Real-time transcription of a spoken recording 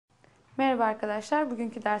Merhaba arkadaşlar.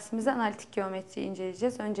 Bugünkü dersimizde analitik geometriyi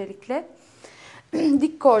inceleyeceğiz. Öncelikle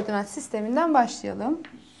dik koordinat sisteminden başlayalım.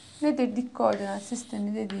 Nedir dik koordinat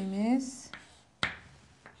sistemi dediğimiz?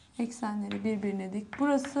 Eksenleri birbirine dik.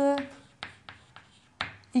 Burası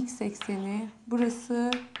x ekseni,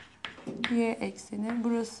 burası y ekseni,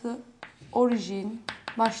 burası orijin,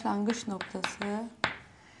 başlangıç noktası.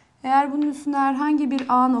 Eğer bunun üstüne herhangi bir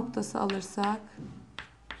A noktası alırsak,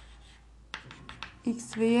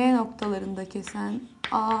 X ve Y noktalarında kesen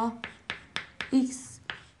A, X,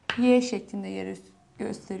 Y şeklinde yer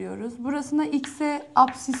gösteriyoruz. Burasına X'e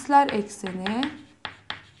apsisler ekseni,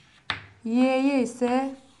 Y'ye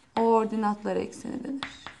ise ordinatlar ekseni denir.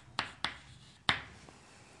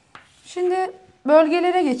 Şimdi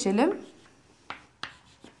bölgelere geçelim.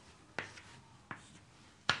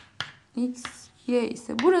 X, Y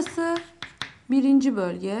ise burası birinci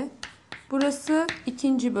bölge, burası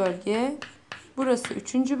ikinci bölge, burası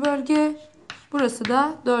üçüncü bölge, burası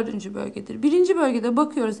da dördüncü bölgedir. Birinci bölgede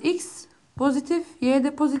bakıyoruz X pozitif, Y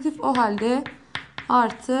de pozitif, o halde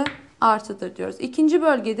artı artıdır diyoruz. İkinci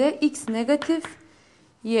bölgede X negatif,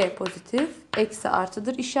 Y pozitif, eksi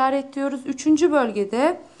artıdır işaretliyoruz. Üçüncü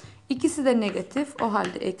bölgede ikisi de negatif, o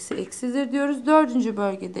halde eksi eksidir diyoruz. Dördüncü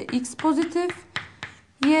bölgede X pozitif,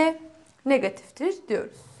 Y negatiftir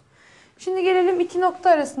diyoruz. Şimdi gelelim iki nokta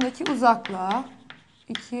arasındaki uzaklığa.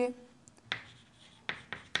 İki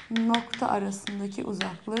nokta arasındaki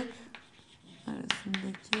uzaklık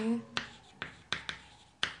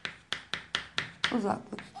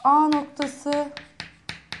A noktası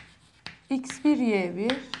x1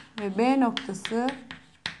 y1 ve B noktası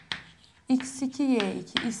x2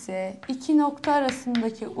 y2 ise iki nokta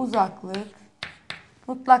arasındaki uzaklık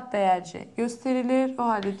mutlak değerce gösterilir. O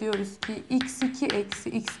halde diyoruz ki x2 eksi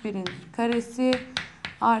x1'in karesi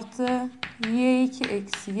artı y2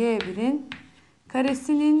 eksi y1'in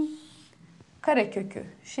karesinin karekökü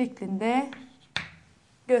şeklinde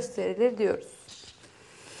gösterilir diyoruz.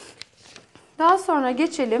 Daha sonra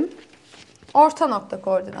geçelim orta nokta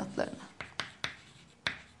koordinatlarına.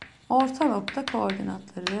 Orta nokta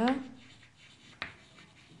koordinatları.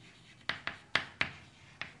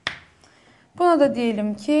 Buna da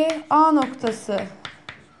diyelim ki A noktası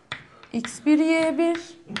x1 y1,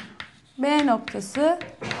 B noktası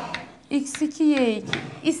x2 y2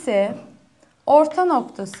 ise orta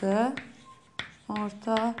noktası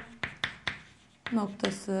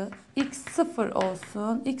x0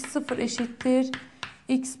 olsun. x0 eşittir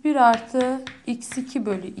x1 artı x2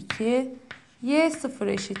 bölü 2. y0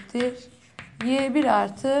 eşittir y1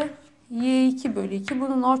 artı y2 bölü 2.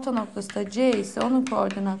 Bunun orta noktası da C ise onun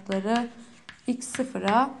koordinatları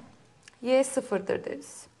x0'a y0'dır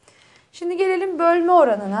deriz. Şimdi gelelim bölme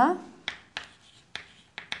oranına.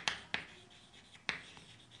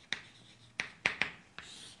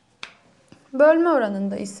 Bölme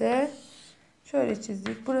oranında ise şöyle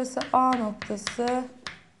çizdik. Burası A noktası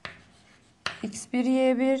x1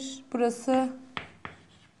 y1, burası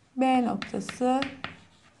B noktası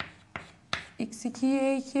x2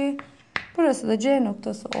 y2, burası da C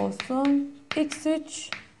noktası olsun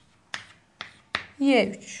x3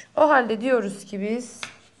 y3. O halde diyoruz ki biz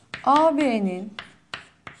AB'nin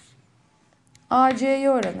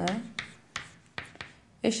AC'ye oranı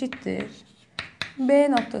eşittir.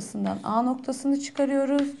 B noktasından A noktasını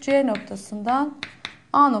çıkarıyoruz. C noktasından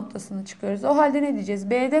A noktasını çıkarıyoruz. O halde ne diyeceğiz?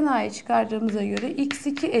 B'den A'yı çıkardığımıza göre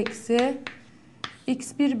x2 eksi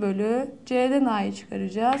x1 bölü C'den A'yı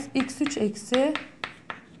çıkaracağız. x3 eksi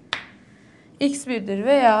x1'dir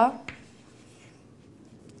veya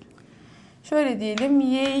şöyle diyelim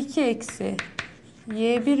y2 eksi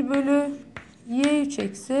y1 bölü y3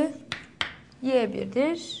 eksi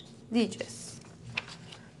y1'dir diyeceğiz.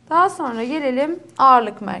 Daha sonra gelelim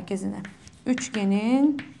ağırlık merkezine.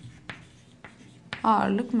 Üçgenin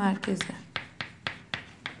ağırlık merkezi.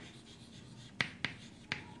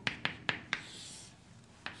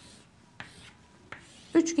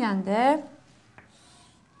 Üçgende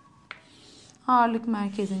ağırlık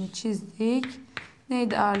merkezini çizdik.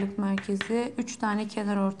 Neydi ağırlık merkezi? 3 tane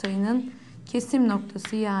kenarortayının kesim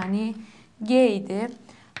noktası yani G idi.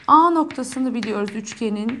 A noktasını biliyoruz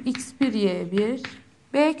üçgenin x1 y1.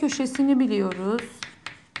 B köşesini biliyoruz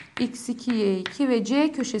x2 y2 ve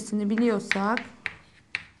C köşesini biliyorsak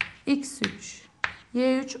x3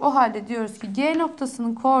 y3. O halde diyoruz ki G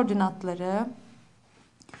noktasının koordinatları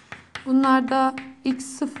bunlarda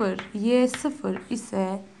x0 y0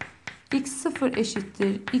 ise x0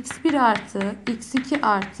 eşittir x1 artı x2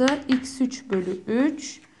 artı x3 bölü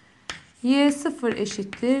 3, y0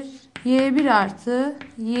 eşittir y1 artı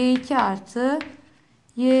y2 artı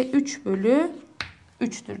y3 bölü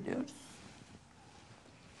 3'tür diyoruz.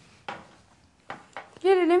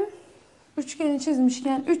 Gelelim üçgeni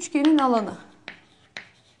çizmişken üçgenin alanı.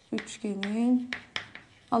 Üçgenin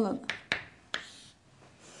alanı.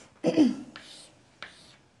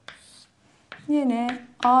 Yine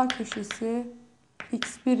A köşesi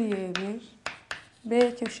x1 y1,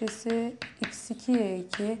 B köşesi x2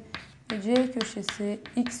 y2 ve C köşesi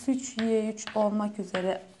x3 y3 olmak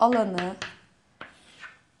üzere alanı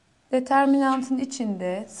determinantın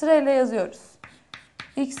içinde sırayla yazıyoruz.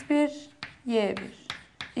 x1 y1,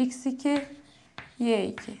 x2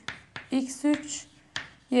 y2, x3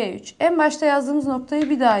 y3. En başta yazdığımız noktayı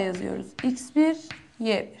bir daha yazıyoruz. x1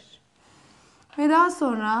 y1. Ve daha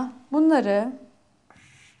sonra bunları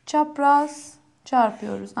çapraz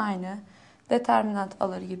çarpıyoruz. Aynı determinant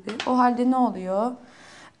alır gibi. O halde ne oluyor?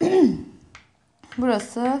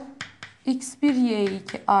 Burası x1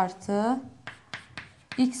 y2 artı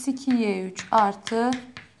x2 y3 artı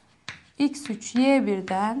x3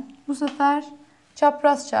 y1'den bu sefer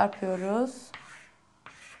çapraz çarpıyoruz.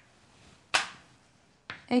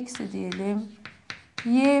 Eksi diyelim.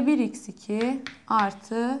 y1 x2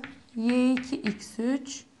 artı y2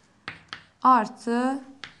 x3 artı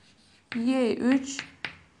y3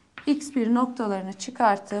 x1 noktalarını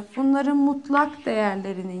çıkartıp bunların mutlak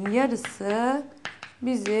değerlerinin yarısı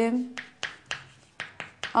bizim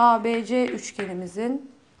ABC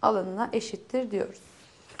üçgenimizin alanına eşittir diyoruz.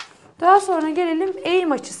 Daha sonra gelelim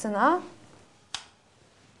eğim açısına.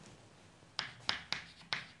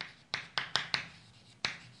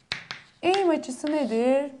 Eğim açısı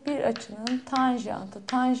nedir? Bir açının tanjantı.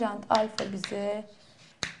 Tanjant alfa bize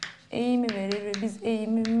eğimi verir ve biz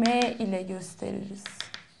eğimi M ile gösteririz.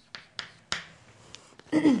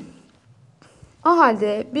 O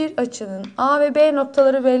halde bir açının A ve B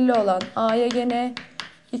noktaları belli olan A'ya gene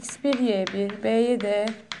x1 y1, B'ye de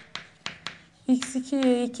x2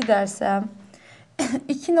 y2 dersem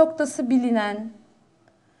iki noktası bilinen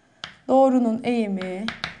doğrunun eğimi,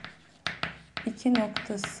 iki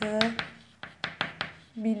noktası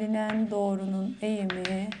bilinen doğrunun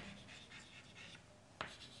eğimi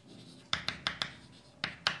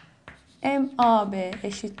MAB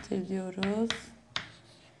eşittir diyoruz.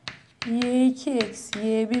 y2 eksi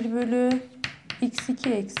y1 bölü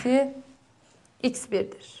x2 eksi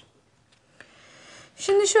x1'dir.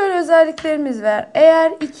 Şimdi şöyle özelliklerimiz var.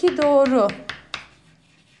 Eğer iki doğru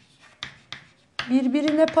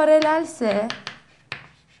birbirine paralel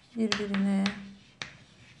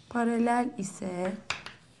ise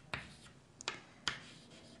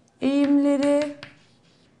eğimleri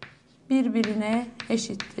birbirine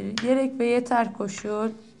eşittir. Gerek ve yeter koşul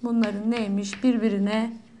bunların neymiş?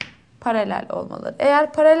 Birbirine paralel olmaları.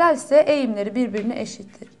 Eğer paralelse eğimleri birbirine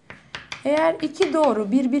eşittir. Eğer iki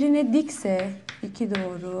doğru birbirine dikse,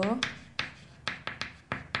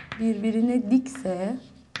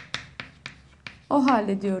 o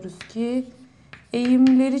halde diyoruz ki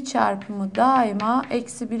eğimleri çarpımı daima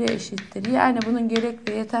eksi 1'e eşittir. Yani bunun gerek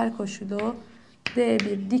ve yeter koşulu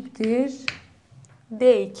D1 diktir,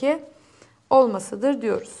 D2 olmasıdır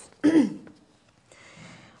diyoruz.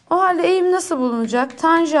 O halde eğim nasıl bulunacak?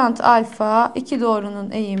 Tanjant alfa iki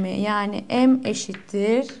doğrunun eğimi yani M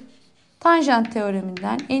eşittir. Tanjant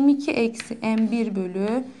teoreminden M2 eksi M1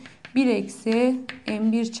 bölü 1 eksi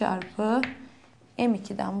M1 çarpı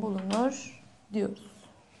M2'den bulunur diyoruz.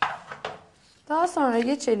 Daha sonra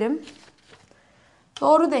geçelim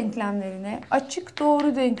doğru denklemlerine. Açık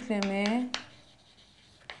doğru denklemi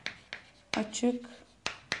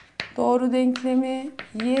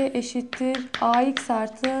y eşittir ax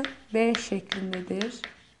artı b şeklindedir.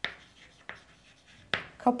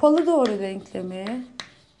 Kapalı doğru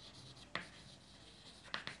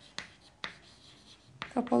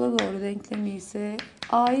denklemi ise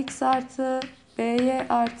ax artı by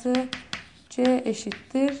artı c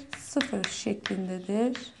eşittir 0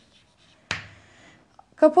 şeklindedir.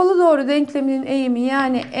 Kapalı doğru denkleminin eğimi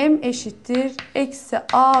yani m eşittir eksi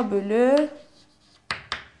a bölü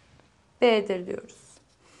b'dir diyoruz.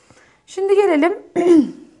 Şimdi gelelim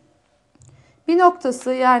bir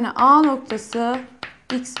noktası yani A noktası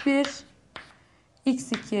x1,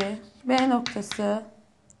 x2, B noktası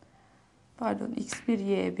x1,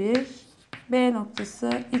 y1, B noktası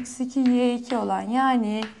x2, y2 olan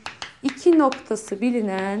yani iki noktası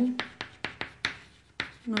bilinen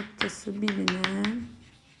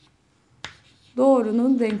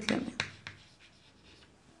doğrunun denklemi.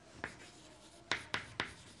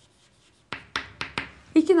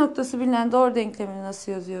 İki noktası bilinen doğru denklemini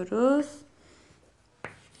nasıl yazıyoruz?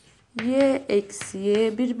 Y eksi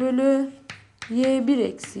y1 bölü y1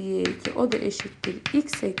 eksi y2 o da eşittir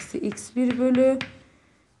x eksi x1 bölü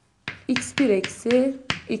x1 eksi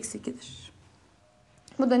x2'dir.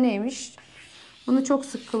 Bu da neymiş? Bunu çok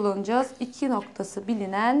sık kullanacağız. 2 noktası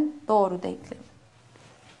bilinen doğru denklemi.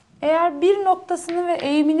 Eğer bir noktasını ve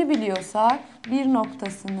eğimini biliyorsak, bir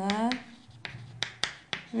noktasını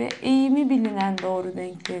ve eğimi bilinen doğru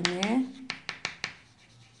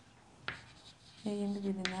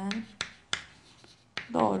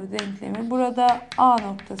denklemi, burada A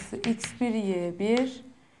noktası x1 y1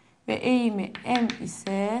 ve eğimi m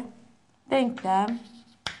ise denklem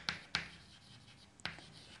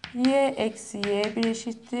y eksi y1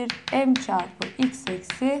 eşittir m çarpı x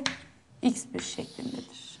eksi x1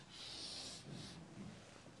 şeklindedir.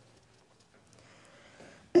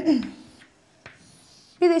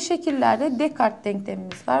 Bir de şekillerde Descartes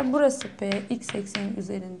denklemimiz var. Burası P, x eksenin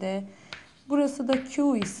üzerinde. Burası da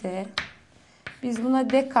Q ise biz buna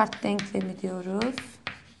Descartes denklemi diyoruz.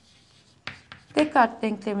 Descartes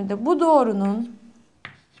denkleminde bu doğrunun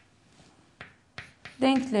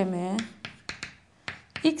denklemi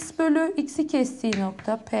x bölü x'i kestiği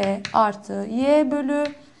nokta P artı y bölü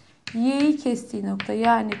y'yi kestiği nokta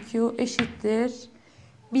yani Q eşittir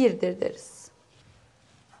 1'dir deriz.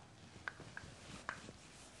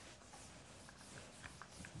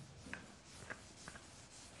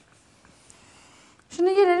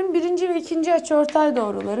 Şimdi gelelim birinci ve ikinci açıortay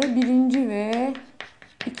doğruları. Birinci ve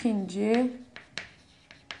ikinci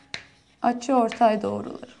açıortay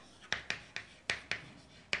doğruları.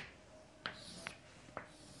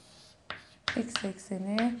 X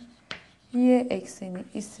ekseni, y ekseni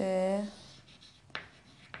ise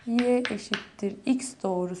y eşittir x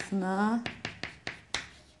doğrusuna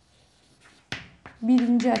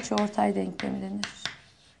birinci açıortay denklemi denir.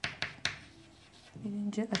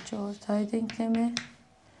 Birinci açıortay denklemi.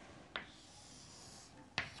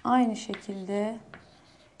 Aynı şekilde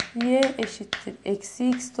y eşittir eksi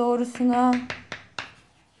x doğrusuna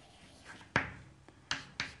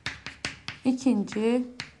ikinci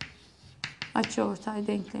açıortay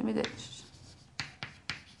denklemi denir.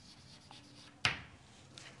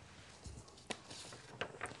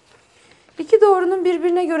 İki doğrunun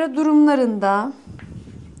birbirine göre durumlarında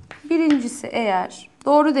birincisi eğer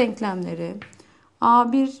doğru denklemleri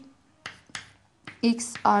a1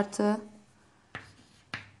 x artı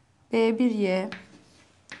b1y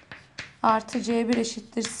artı c1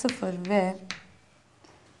 eşittir 0 ve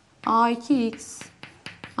a2x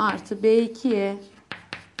artı b2y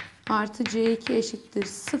artı c2 eşittir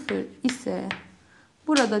 0 ise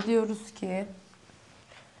burada diyoruz ki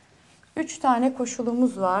 3 tane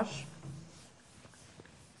koşulumuz var.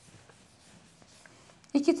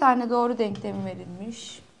 2 tane doğru denklemi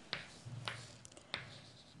verilmiş.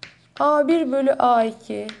 A1 bölü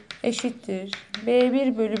A2 eşittir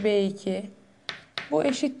B1 bölü B2. Bu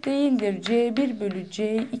eşit değildir. C1 bölü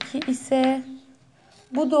C2 ise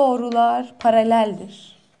bu doğrular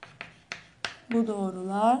paraleldir. Bu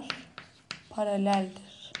doğrular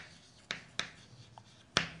paraleldir.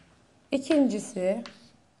 İkincisi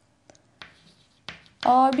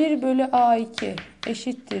A1 bölü A2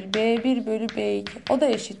 eşittir B1 bölü B2. O da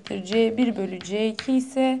eşittir C1 bölü C2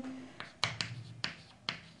 ise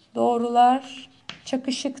doğrular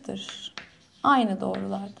çakışıktır. Aynı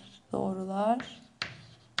doğrulardır. Doğrular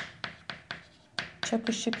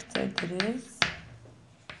çakışıktır deriz.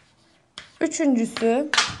 Üçüncüsü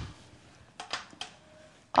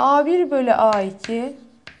A1 bölü A2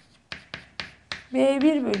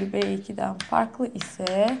 B1 bölü B2'den farklı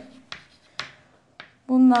ise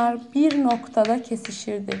bunlar bir noktada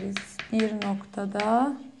kesişir deriz. Bir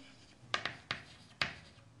noktada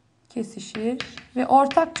kesişir ve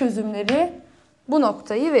ortak çözümleri bu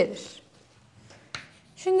noktayı verir.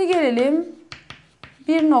 Şimdi gelelim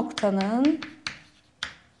bir noktanın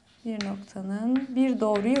bir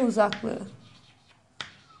doğruya uzaklığı.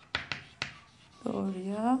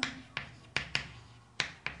 Doğruya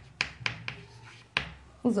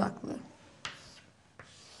uzaklığı.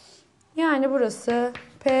 Yani burası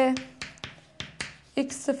P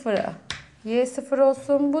x0'a y0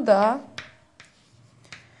 olsun. Bu da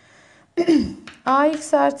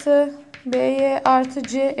ax artı by artı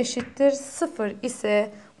c eşittir 0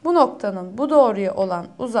 ise bu noktanın bu doğruya olan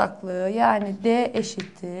uzaklığı yani d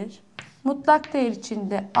eşittir. Mutlak değer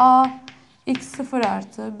içinde a x0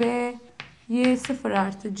 artı b y0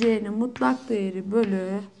 artı c'nin mutlak değeri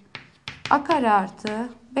bölü a kare artı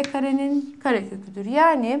b karenin kareköküdür.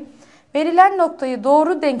 Yani verilen noktayı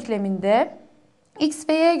doğru denkleminde x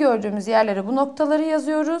ve y gördüğümüz yerlere bu noktaları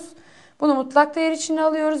yazıyoruz. Bunu mutlak değer içine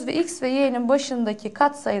alıyoruz ve x ve y'nin başındaki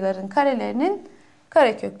katsayıların karelerinin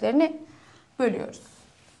kareköklerini bölüyoruz.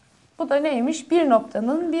 Bu da neymiş? Bir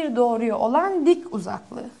noktanın bir doğruya olan dik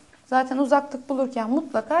uzaklığı. Zaten uzaklık bulurken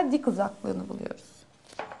mutlaka dik uzaklığını buluyoruz.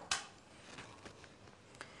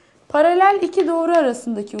 Paralel iki doğru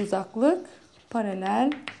arasındaki uzaklık.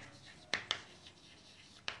 Paralel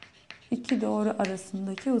iki doğru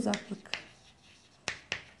arasındaki uzaklık.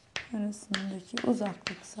 Arasındaki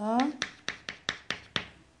uzaklıksa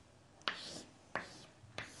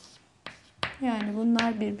yani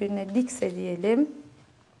bunlar birbirine dikse diyelim.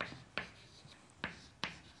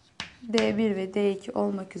 D1 ve D2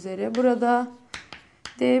 olmak üzere. Burada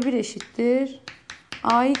D1 eşittir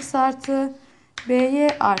AX artı BY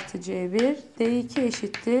artı C1. D2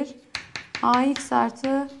 eşittir AX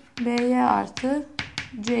artı BY artı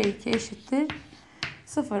C2 eşittir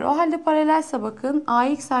 0. O halde paralelse bakın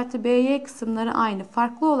AX artı BY kısımları aynı.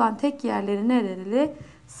 Farklı olan tek yerleri nereleri?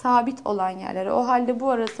 Sabit olan yerleri. O halde bu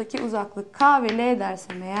arasındaki uzaklık K ve L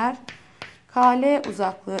dersem eğer KL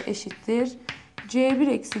uzaklığı eşittir C1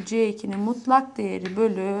 eksi C2'nin mutlak değeri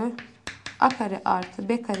bölü A kare artı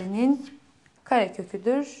B karenin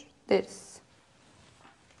kareköküdür deriz.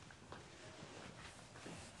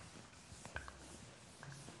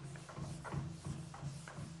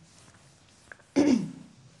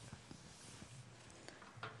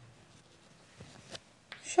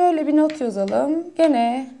 Şöyle bir not yazalım.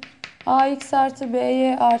 Gene AX artı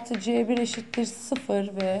BY artı C1 eşittir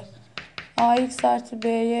 0 ve AX artı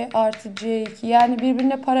BY artı C2 yani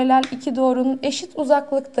birbirine paralel iki doğrunun eşit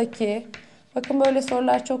uzaklıktaki, bakın böyle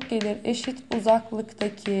sorular çok gelir, eşit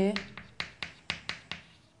uzaklıktaki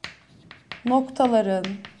noktaların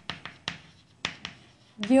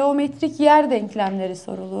geometrik yer denklemleri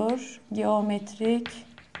sorulur. Geometrik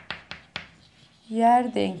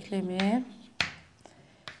yer denklemi.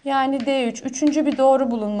 Yani D3. Üçüncü bir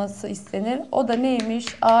doğru bulunması istenir. O da neymiş?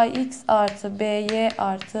 AX artı BY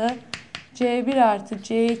artı C1 artı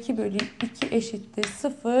C2 bölü 2 eşittir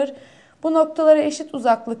 0. Bu noktalara eşit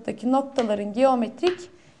uzaklıktaki noktaların geometrik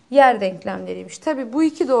yer denklemleriymiş. Tabi bu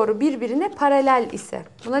iki doğru birbirine paralel ise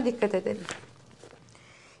buna dikkat edelim.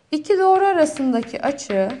 İki doğru arasındaki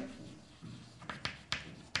açı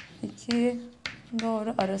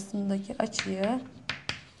açıyı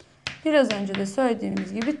biraz önce de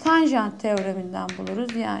söylediğimiz gibi tanjant teoreminden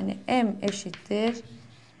buluruz. Yani M eşittir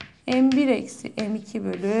M1 eksi M2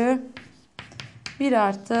 bölü 1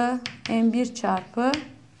 artı M1 çarpı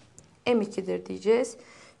M2'dir diyeceğiz.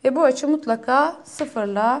 Ve bu açı mutlaka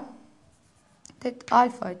sıfırla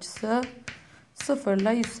alfa açısı 0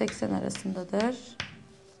 ile 180 arasındadır.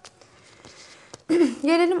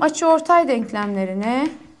 Gelelim açıortay denklemlerine.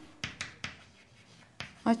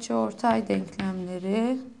 Açıortay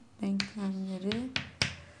denklemleri.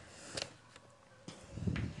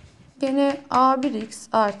 Gene A1x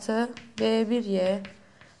artı B1y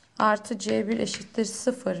artı C1 eşittir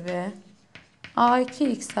 0 ve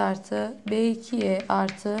A2x artı B2y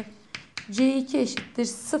artı C2 eşittir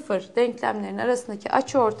 0 denklemlerin arasındaki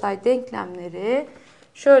açıortay denklemleri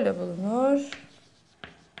şöyle bulunur.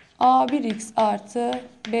 A1x artı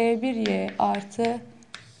B1y artı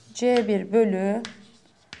C1 bölü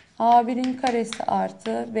A1'in karesi artı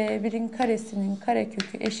B1'in karesinin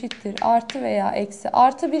karekökü eşittir artı veya eksi.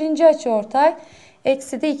 Artı birinci açıortay,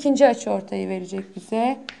 eksi de ikinci açıortayı verecek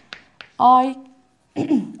bize.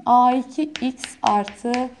 A2x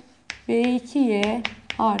artı B2y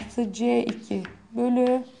artı C2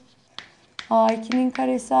 bölü A2'nin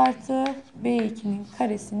karesi artı B2'nin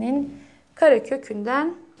karesinin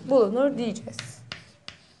karekökünden bulunur diyeceğiz.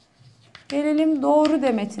 Gelelim doğru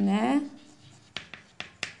demetine.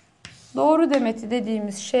 Doğru demeti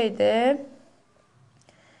dediğimiz şey de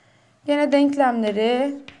gene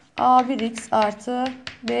denklemleri A1x artı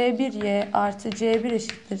B1y artı C1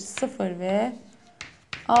 eşittir 0 ve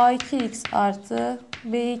A2x artı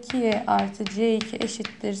B2y artı C2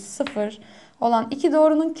 eşittir 0 olan iki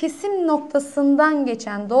doğrunun kesim noktasından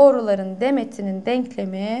geçen doğruların demetinin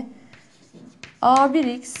denklemi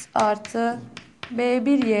A1x artı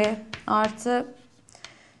B1y artı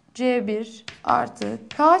C1 artı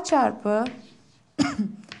K çarpı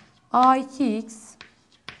A2x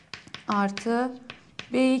artı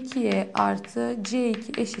B2y artı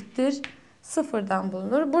C2 eşittir 0'dan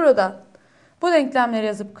bulunur. Burada bu denklemleri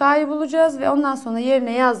yazıp K'yı bulacağız ve ondan sonra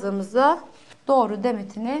yerine yazdığımızda doğru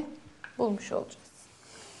demetini bulmuş olacağız.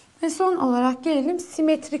 Ve son olarak gelelim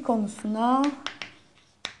simetri konusuna.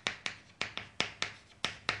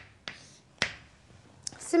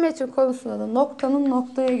 Simetri konusunda da noktanın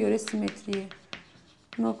noktaya göre simetriği.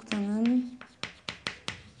 Noktanın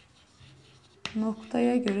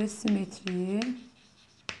noktaya göre simetriği.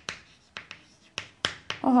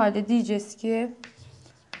 O halde diyeceğiz ki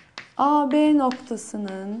AB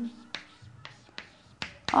noktasının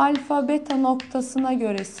alfa beta noktasına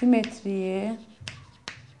göre simetriği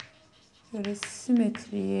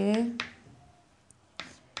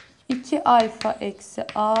 2 alfa eksi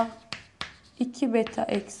A 2 beta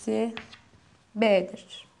eksi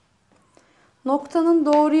B'dir. Noktanın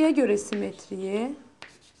doğruya göre simetriği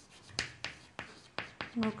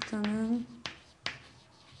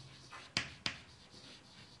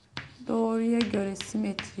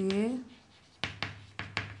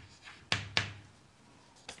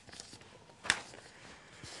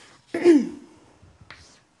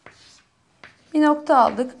bir nokta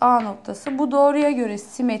aldık. A noktası. Bu doğruya göre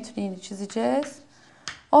simetriğini çizeceğiz.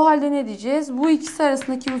 O halde ne diyeceğiz? Bu ikisi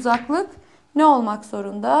arasındaki uzaklık ne olmak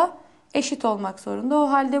zorunda? Eşit olmak zorunda.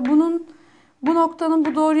 O halde bu noktanın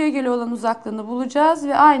bu doğruya göre olan uzaklığını bulacağız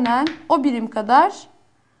ve aynen o birim kadar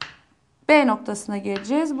B noktasına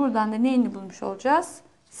geleceğiz. Buradan da neyini bulmuş olacağız?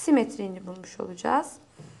 Simetriğini bulmuş olacağız.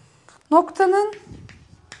 Noktanın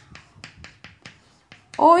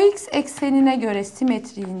OX eksenine göre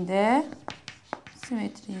simetriğinde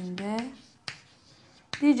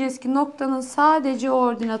diyeceğiz ki noktanın sadece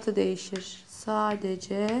ordinatı değişir.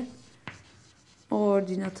 Sadece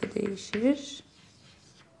ordinatı değişir.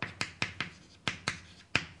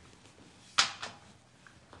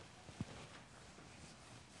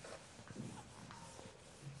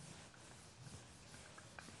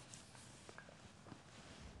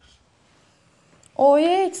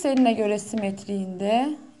 OY eksenine göre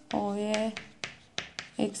simetriğinde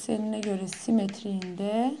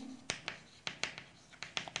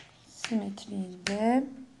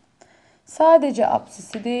sadece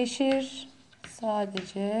apsisi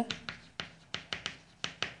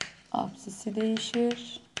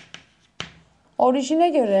değişir. Orijine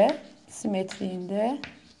göre simetriğinde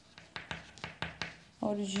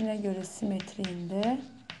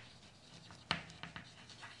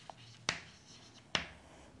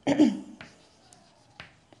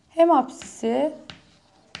hem apsisi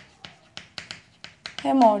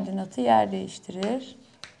hem ordinatı yer değiştirir.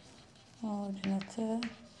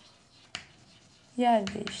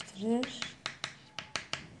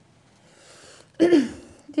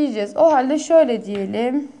 Diyeceğiz. O halde şöyle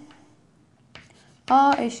diyelim.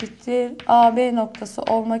 A eşittir AB noktası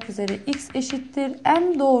olmak üzere x eşittir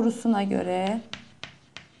m doğrusuna göre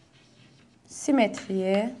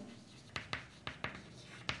simetriyi,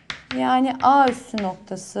 yani A üssü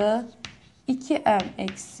noktası 2m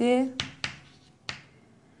eksi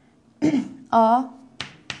A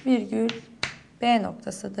virgül B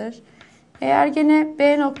noktasıdır. Eğer gene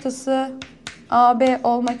B noktası AB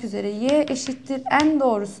olmak üzere y eşittir n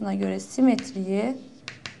doğrusuna göre simetriyi,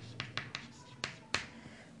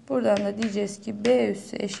 buradan da diyeceğiz ki B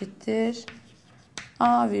üssü eşittir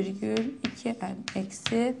A virgül 2n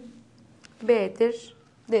eksi B'dir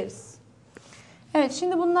deriz. Evet,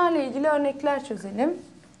 şimdi bunlarla ilgili örnekler çözelim.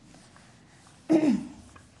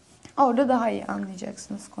 Orada daha iyi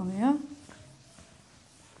anlayacaksınız konuyu.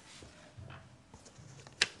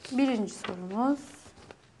 Birinci sorumuz.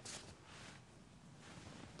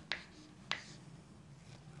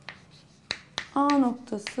 A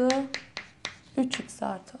noktası 3x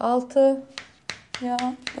artı 6 ya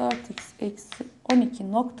 4x eksi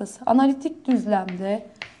 12 noktası analitik düzlemde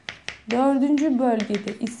dördüncü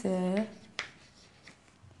bölgede ise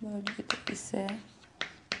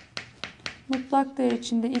mutlak değer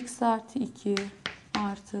içinde x artı 2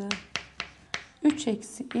 artı 3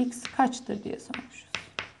 eksi x kaçtır diye sormuşuz.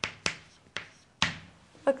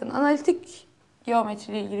 Bakın, analitik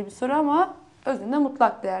geometri ile ilgili bir soru ama özünde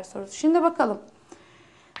mutlak değer sorusu. Şimdi bakalım.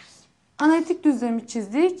 Analitik düzlemi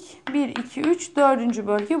çizdik. 1, 2, 3, 4.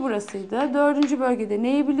 bölge burasıydı. 4. bölgede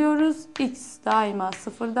neyi biliyoruz? X daima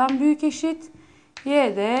sıfırdan büyük eşit.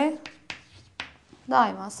 Y de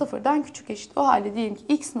daima sıfırdan küçük eşit. O halde diyelim ki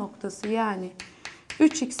x noktası, yani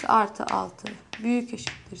 3x artı 6 büyük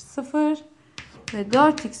eşittir 0 ve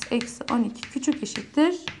 4x eksi 12 küçük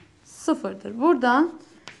eşittir 0'dır. Buradan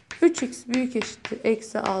 3x büyük eşittir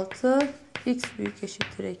eksi 6, x büyük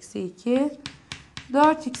eşittir eksi 2,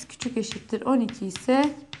 4x küçük eşittir 12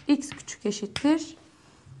 ise x küçük eşittir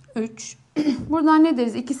 3. Buradan ne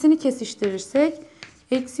deriz? İkisini kesiştirirsek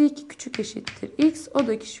eksi 2 küçük eşittir x, o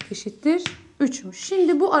da küçük eşittir 3'müş.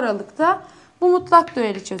 Şimdi bu aralıkta bu mutlak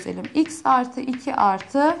değeri çözelim. X artı 2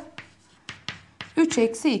 artı 3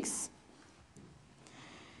 eksi x.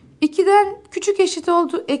 2'den küçük eşit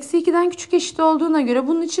oldu, eksi 2'den küçük eşit olduğuna göre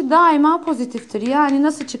bunun içi daima pozitiftir. Yani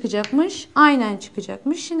nasıl çıkacakmış? Aynen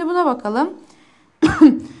çıkacakmış. Şimdi buna bakalım.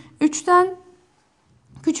 3'ten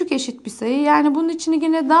küçük eşit bir sayı. Yani bunun içini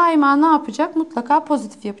yine daima ne yapacak? Mutlaka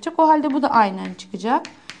pozitif yapacak. O halde bu da aynen çıkacak.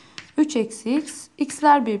 3 eksi x.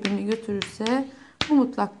 X'ler birbirini götürürse bu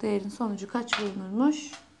mutlak değerin sonucu kaç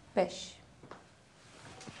bulunurmuş? 5.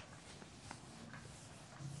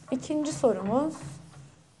 İkinci sorumuz.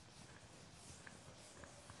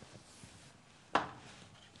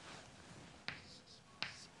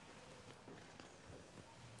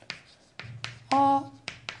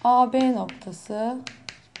 AB noktası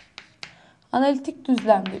analitik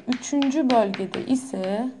düzlemde 3. bölgede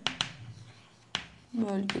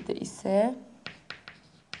ise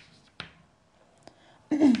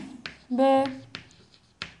B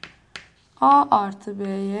A artı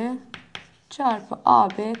B'ye çarpı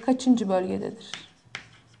AB kaçıncı bölgededir?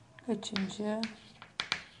 Kaçıncı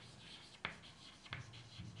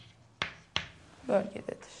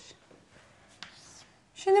bölgededir?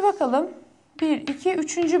 Şimdi bakalım. 1, 2,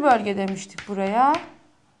 3. bölge demiştik buraya.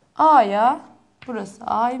 A'ya, burası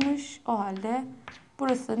A'ymış. O halde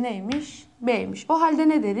burası neymiş? B'ymiş. O halde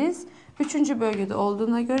ne deriz? 3. bölgede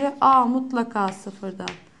olduğuna göre A mutlaka sıfırdan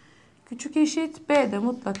küçük eşit. B de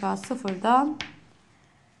mutlaka sıfırdan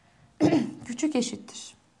küçük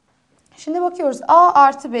eşittir. Şimdi bakıyoruz. A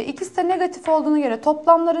artı B. İkisi de negatif olduğuna göre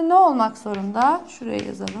toplamları ne olmak zorunda? Şuraya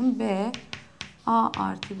yazalım. B A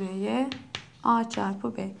artı B'ye A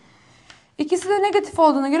çarpı B. İkisi de negatif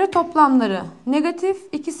olduğuna göre toplamları negatif.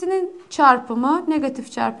 İkisinin çarpımı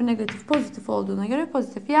negatif çarpı negatif pozitif olduğuna göre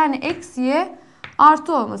pozitif. Yani eksiye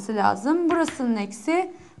artı olması lazım. Burasının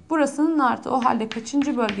eksi, burasının artı. O halde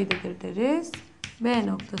kaçıncı bölgededir deriz? B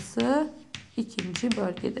noktası 2.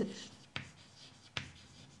 bölgededir.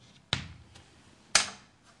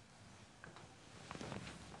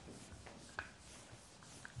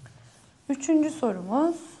 Üçüncü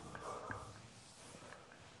sorumuz.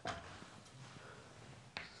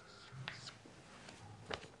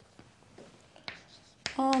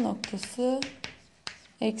 A noktası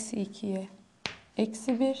eksi 2'ye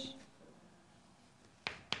eksi 1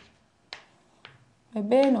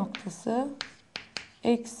 ve B noktası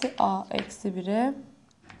eksi A eksi 1'e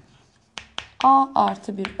A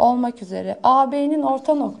artı 1 olmak üzere AB'nin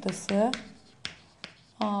orta noktası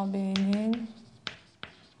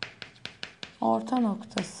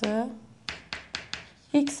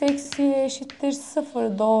x eksi y eşittir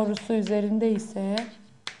 0 doğrusu üzerinde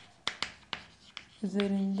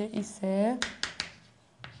ise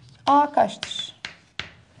A kaçtır?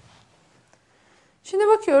 Şimdi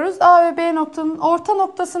bakıyoruz. A ve B noktanın orta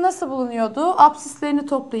noktası nasıl bulunuyordu? Apsislerini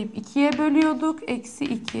toplayıp 2'ye bölüyorduk. Eksi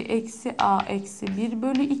 2 eksi A eksi 1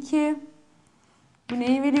 bölü 2. Bu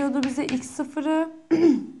neyi veriyordu bize? X0'ı.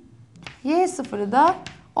 Y0'ı da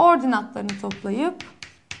ordinatlarını toplayıp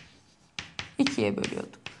 2'ye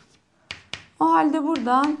bölüyorduk. O halde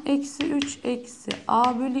buradan eksi 3 eksi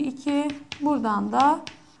A bölü 2. Buradan da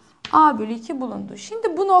A bölü 2 bulundu.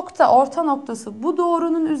 Şimdi bu nokta, orta noktası bu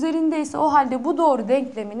doğrunun üzerindeyse o halde bu doğru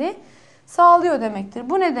denklemini sağlıyor demektir.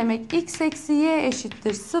 Bu ne demek? X eksi y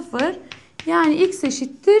eşittir 0. Yani x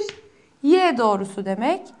eşittir y doğrusu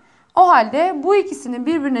demek. O halde bu ikisinin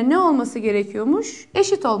birbirine ne olması gerekiyormuş?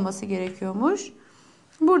 Eşit olması gerekiyormuş.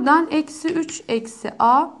 Buradan eksi 3 eksi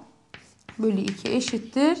A bölü 2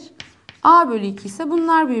 eşittir. A bölü 2 ise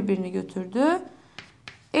bunlar birbirini götürdü.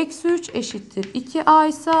 Eksi 3 eşittir 2A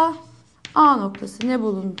ise A noktası ne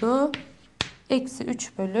bulundu? Eksi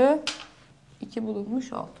 3 bölü 2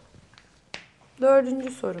 bulunmuş oldu.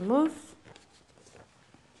 Dördüncü sorumuz.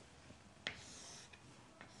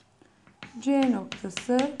 C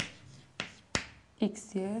noktası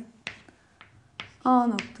x'ye, A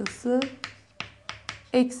noktası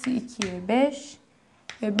eksi 2'ye 5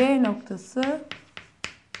 ve B noktası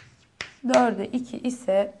 4'e 2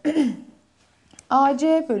 ise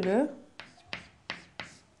AC bölü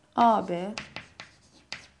AB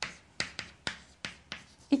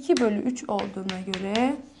 2 bölü 3 olduğuna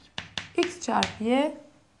göre x çarpı y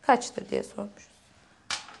kaçtır diye sormuşuz.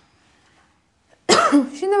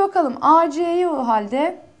 Şimdi bakalım AC'ye o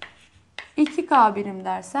halde 2K birim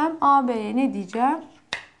dersem AB'ye ne diyeceğim?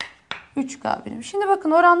 3K birim. Şimdi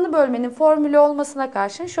bakın oranlı bölmenin formülü olmasına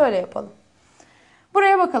karşın şöyle yapalım.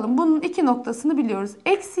 Buraya bakalım. Bunun iki noktasını biliyoruz.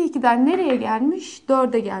 Eksi 2'den nereye gelmiş?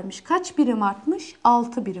 4'e gelmiş. Kaç birim artmış?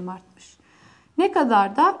 6 birim artmış. Ne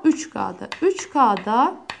kadar da? 3K'da.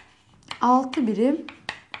 3K'da 6 birim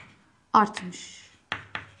artmış.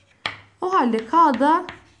 O halde K'da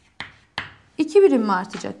 2 birim mi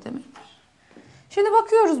artacak demektir. Şimdi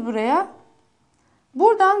bakıyoruz buraya.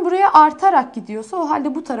 Buradan buraya artarak gidiyorsa o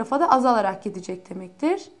halde bu tarafa da azalarak gidecek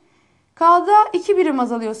demektir. K'da 2 birim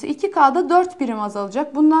azalıyorsa 2K'da 4 birim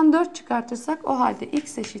azalacak. Bundan 4 çıkartırsak o halde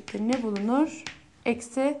x eşittir ne bulunur?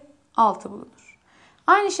 Eksi 6 bulunur.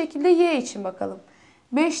 Aynı şekilde y için bakalım.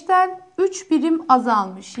 5'ten 3 birim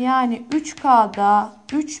azalmış. Yani 3K'da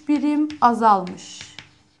 3 birim azalmış.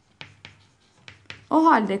 O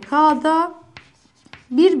halde K'da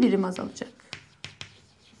 1 birim azalacak.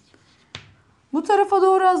 Bu tarafa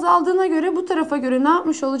doğru azaldığına göre bu tarafa göre ne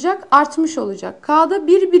yapmış olacak? Artmış olacak. K'da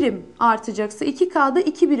 1 birim artacaksa 2K'da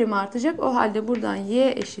 2 birim artacak. O halde buradan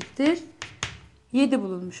y eşittir 7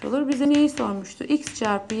 bulunmuş olur. Bize neyi sormuştu? X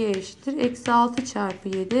çarpı y eşittir. Eksi 6 çarpı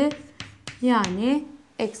 7 yani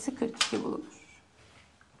eksi 42 bulunur.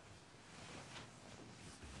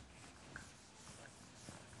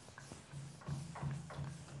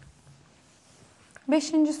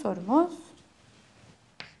 Beşinci sorumuz.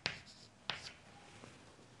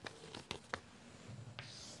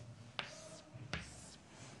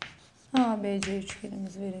 ABC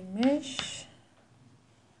üçgenimiz verilmiş.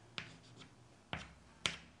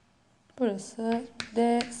 Burası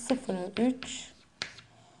D 0'a 3.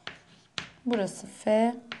 Burası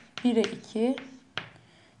F 1'e 2.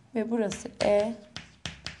 Ve burası E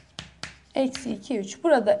eksi 2, 3.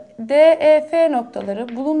 Burada D, E, F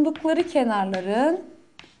noktaları bulundukları kenarların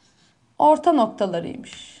orta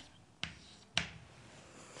noktalarıymış.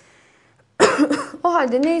 O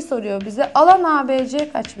halde neyi soruyor bize? Alan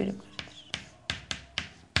ABC kaç birim karedir?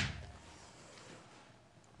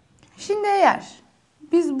 Şimdi eğer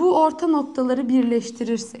biz bu orta noktaları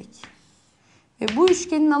birleştirirsek ve bu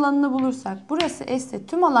üçgenin alanını bulursak, burası S ise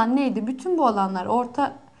tüm alan neydi? Bütün bu alanlar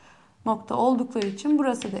orta nokta oldukları için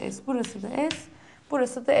burası da S, burası da S,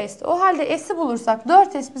 burası da S. O halde S'i bulursak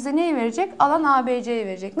 4S bize neyi verecek? Alan ABC'yi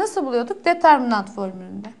verecek. Nasıl buluyorduk? Determinant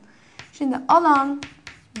formülünden. Şimdi alan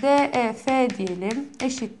DEF diyelim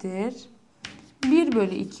eşittir. 1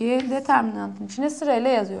 bölü 2 determinantın içine sırayla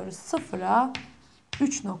yazıyoruz. 0'a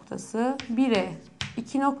 3 noktası, 1'e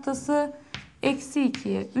 2 noktası, eksi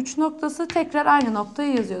 2'ye 3 noktası, tekrar aynı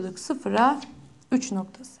noktayı yazıyorduk. 0'a 3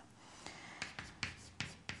 noktası.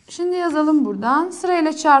 Şimdi yazalım buradan.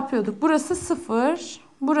 Sırayla çarpıyorduk. Burası 0,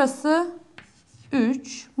 burası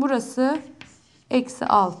 3, burası eksi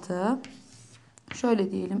 6.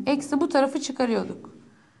 Şöyle diyelim. Eksi bu tarafı çıkarıyorduk.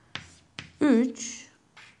 3,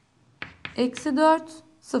 eksi 4,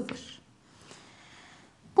 0.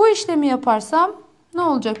 Bu işlemi yaparsam ne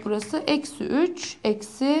olacak burası? Eksi 3,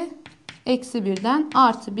 eksi 1'den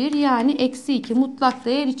artı 1 yani eksi 2 mutlak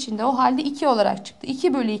değer içinde. O halde 2 olarak çıktı.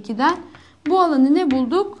 2 bölü 2'den bu alanı ne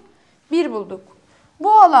bulduk? 1 bulduk.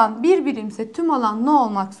 Bu alan 1 birimse tüm alan ne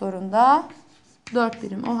olmak zorunda? 4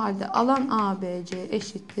 birim. O halde alan ABC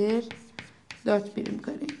eşittir 4 birim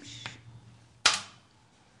kareymiş.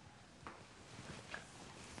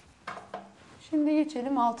 Şimdi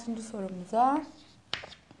geçelim 6. sorumuza.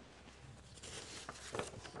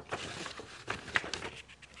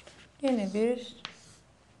 Yine bir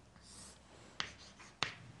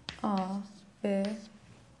A, B,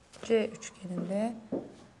 C üçgeninde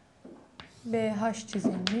BH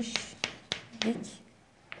çizilmiş dik.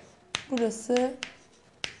 Burası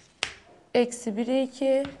eksi 1'e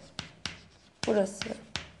 2, burası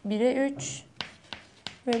 1'e 3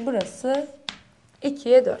 ve burası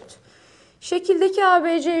 2'ye 4. Şekildeki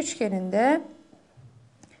ABC üçgeninde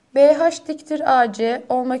BH diktir AC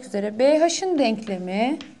olmak üzere BH'ın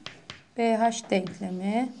denklemi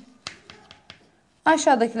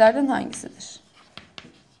aşağıdakilerden hangisidir?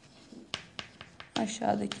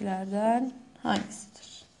 Aşağıdakilerden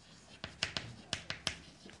hangisidir?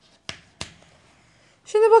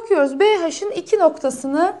 Şimdi bakıyoruz. BH'ın iki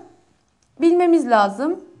noktasını bilmemiz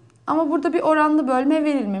lazım. Ama burada bir oranlı bölme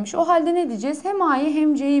verilmemiş. O halde ne diyeceğiz? Hem A'yı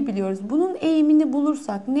hem C'yi biliyoruz. Bunun eğimini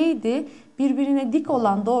bulursak neydi? Birbirine dik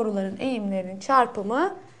olan doğruların eğimlerinin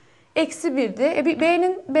çarpımı eksi 1'di.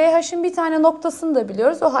 BH'ın bir tane noktasını da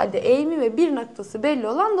biliyoruz. O halde eğimi ve bir noktası belli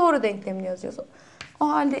olan doğru denklemini yazıyoruz. O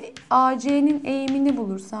halde AC'nin eğimini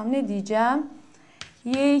bulursam ne diyeceğim?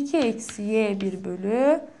 Y2 eksi Y1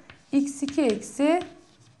 bölü X2 eksi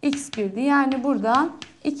X1'di. Yani buradan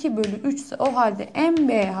 2 bölü 3 ise o halde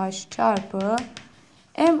MBH çarpı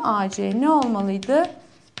MAC ne olmalıydı?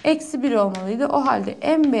 Eksi 1 olmalıydı. O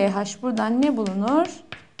halde MBH buradan ne bulunur?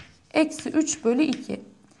 Eksi 3 bölü 2.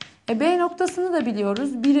 B noktasını da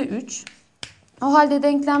biliyoruz. 1'e 3. O halde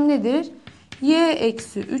denklem nedir? Y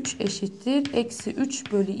eksi 3 eşittir. Eksi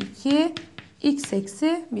 3 bölü 2 x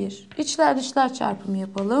eksi 1. İçler dışlar çarpımı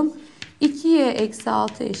yapalım. 2y eksi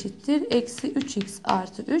 6 eşittir. Eksi 3x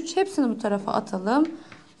artı 3. Hepsini bu tarafa atalım.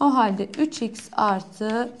 O halde 3x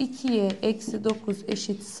artı 2y eksi 9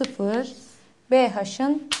 eşit 0.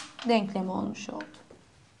 BH'ın denklemi olmuş oldu.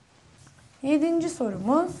 7.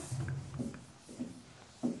 sorumuz.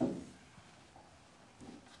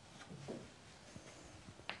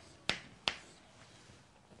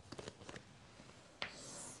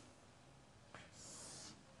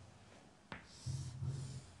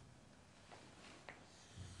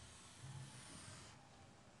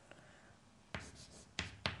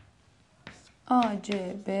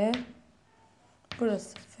 ACB,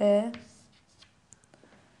 burası F,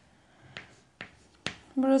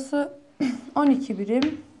 burası 12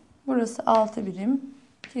 birim, burası 6 birim.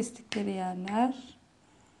 Kestikleri yerler.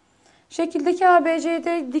 Şekildeki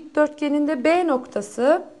ABCD dikdörtgeninde B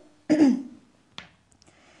noktası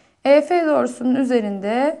EF doğrusunun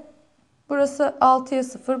üzerinde, burası 6'ya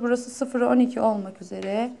 0, burası 0'a 12 olmak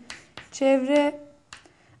üzere. Çevre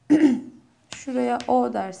şuraya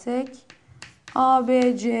O dersek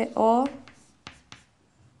ABCO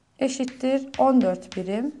eşittir 14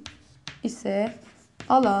 birim ise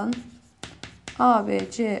alan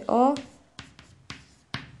ABCO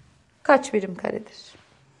kaç birim karedir?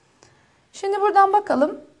 Şimdi buradan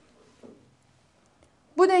bakalım.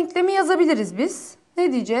 Bu denklemi yazabiliriz biz.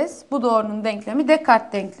 Ne diyeceğiz? Bu doğrunun denklemi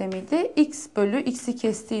Descartes denklemiydi. X bölü x'i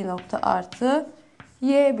kestiği nokta artı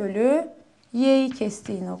y bölü y'yi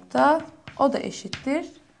kestiği nokta, o da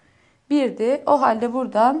eşittir 1'di. O halde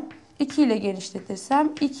buradan 2 ile genişletirsem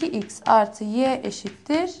 2x artı y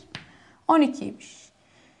eşittir 12'ymiş.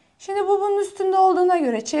 Şimdi bu bunun üstünde olduğuna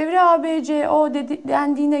göre, çevre ABCO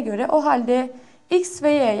dendiğine göre, o halde x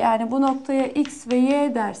ve y, yani bu noktaya x ve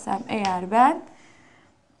y dersem eğer ben,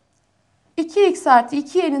 2x artı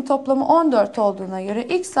 2y'nin toplamı 14 olduğuna göre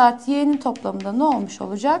x artı y'nin toplamı da ne olmuş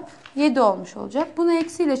olacak? 7 olmuş olacak. Bunu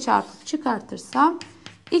eksiyle çarpıp çıkartırsam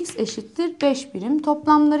x eşittir 5 birim.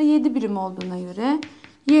 Toplamları 7 birim olduğuna göre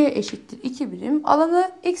y eşittir 2 birim.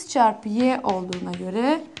 Alanı x çarpı y olduğuna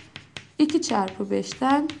göre 2 çarpı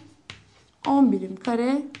 5'ten 10 birim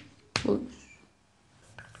kare bulunur.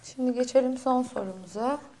 Şimdi geçelim son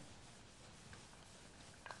sorumuza.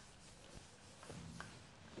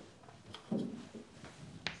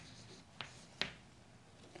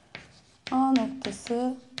 A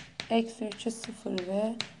noktası eksi 3'e 0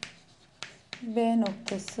 ve B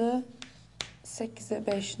noktası 8'e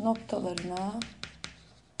 5 noktalarına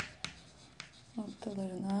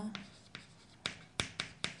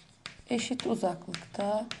eşit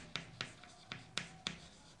uzaklıkta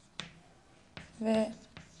ve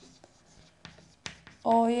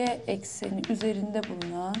OY ekseni üzerinde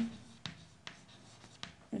bulunan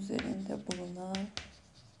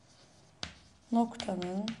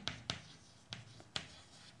noktanın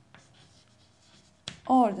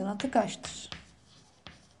ordinatı kaçtır?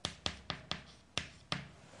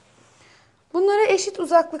 Bunlara eşit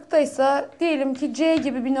uzaklıktaysa diyelim ki C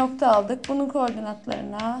gibi bir nokta aldık. Bunun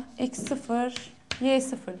koordinatlarına x0,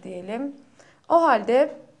 y0 diyelim. O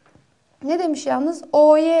halde ne demiş yalnız?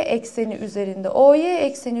 OY ekseni üzerinde. OY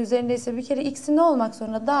ekseni üzerindeyse bir kere x'in ne olmak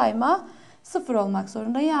zorunda? Daima 0 olmak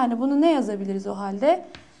zorunda. Yani bunu ne yazabiliriz o halde?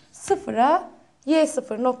 0'a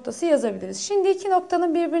y0 noktası yazabiliriz. Şimdi iki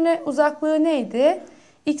noktanın birbirine uzaklığı neydi?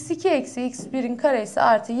 x2 eksi x1'in karesi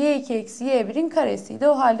artı y2 eksi y1'in karesiydi.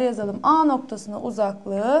 O halde yazalım. A noktasına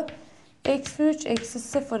uzaklığı eksi 3 eksi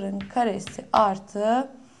 0'ın karesi artı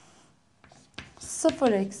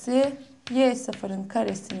 0 eksi y0'ın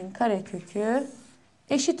karesinin karekökü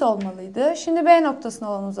eşit olmalıydı. Şimdi B noktasına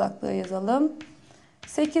olan uzaklığı yazalım.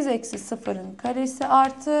 8 eksi 0'ın karesi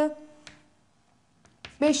artı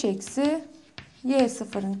 5 eksi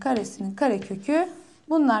y0'ın karesinin karekökü.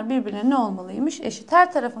 Bunlar birbirine ne olmalıymış? Eşit.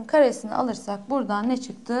 Her tarafın karesini alırsak buradan ne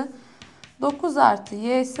çıktı? 9 artı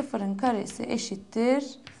y0'ın karesi eşittir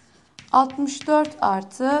 64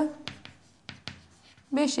 artı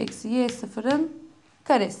 5 eksi y0'ın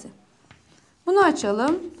karesi. Bunu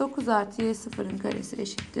açalım. 9 artı y0'ın karesi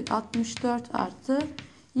eşittir 64 artı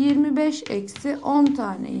 25 eksi 10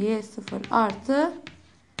 tane y0 artı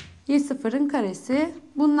y0'ın karesi.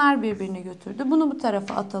 Bunlar birbirini götürdü. Bunu bu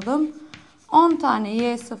tarafa atalım. 10 tane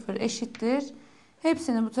y0 eşittir.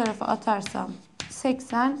 Hepsini bu tarafa atarsam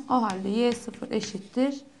 80. O halde y0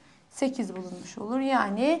 eşittir 8 bulunmuş olur.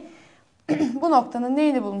 Yani bu noktanın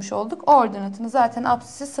neyini bulmuş olduk? Ordinatını, zaten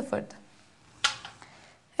apsisi 0'dı.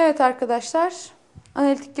 Evet arkadaşlar,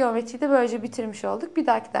 analitik geometriyi de böylece bitirmiş olduk. Bir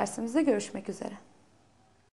dahaki dersimizde görüşmek üzere.